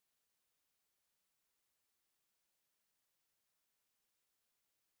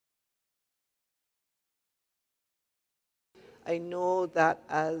I know that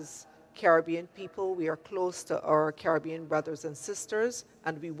as Caribbean people, we are close to our Caribbean brothers and sisters,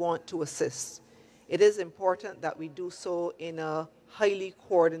 and we want to assist. It is important that we do so in a highly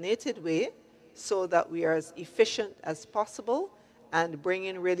coordinated way so that we are as efficient as possible and bring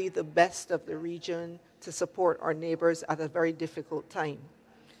in really the best of the region to support our neighbors at a very difficult time.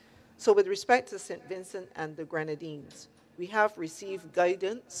 So with respect to St. Vincent and the Grenadines, we have received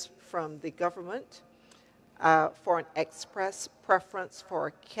guidance from the government for an express preference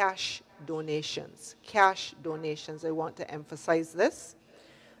for cash donations. Cash donations, I want to emphasize this.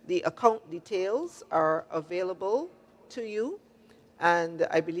 The account details are available to you, and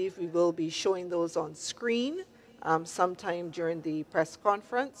I believe we will be showing those on screen sometime during the press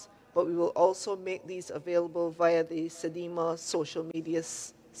conference, but we will also make these available via the CDEMA social media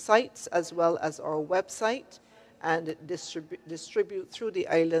sites as well as our website, and distribute through the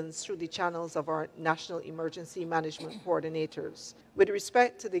islands, through the channels of our National Emergency Management Coordinators. With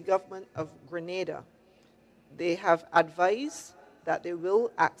respect to the government of Grenada, they have advised that they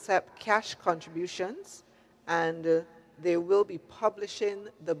will accept cash contributions, and they will be publishing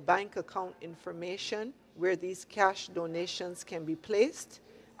the bank account information where these cash donations can be placed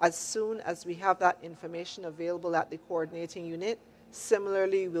as soon as we have that information available at the coordinating unit.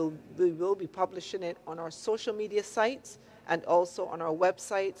 Similarly, we will be publishing it on our social media sites and also on our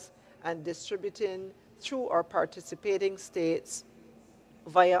websites, and distributing through our participating states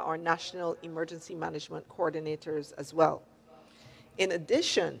via our National Emergency Management Coordinators as well. In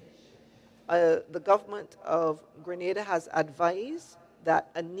addition, the government of Grenada has advised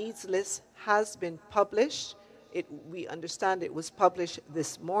that a needs list has been published. We understand it was published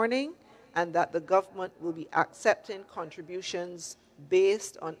this morning, and that the government will be accepting contributions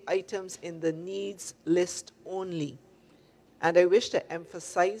based on items in the needs list only. And I wish to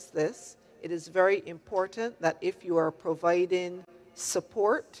emphasize this. It is very important that if you are providing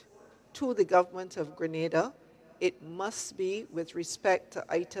support to the government of Grenada, it must be with respect to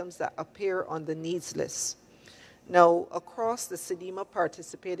items that appear on the needs list. Now, across the CDEMA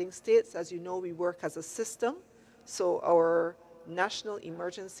participating states, as you know, we work as a system. So our National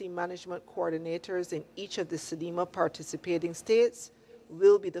Emergency Management Coordinators in each of the CDEMA participating states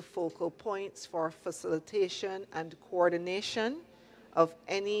will be the focal points for facilitation and coordination of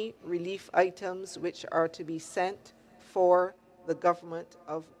any relief items which are to be sent for the government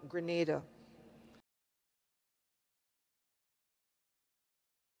of Grenada.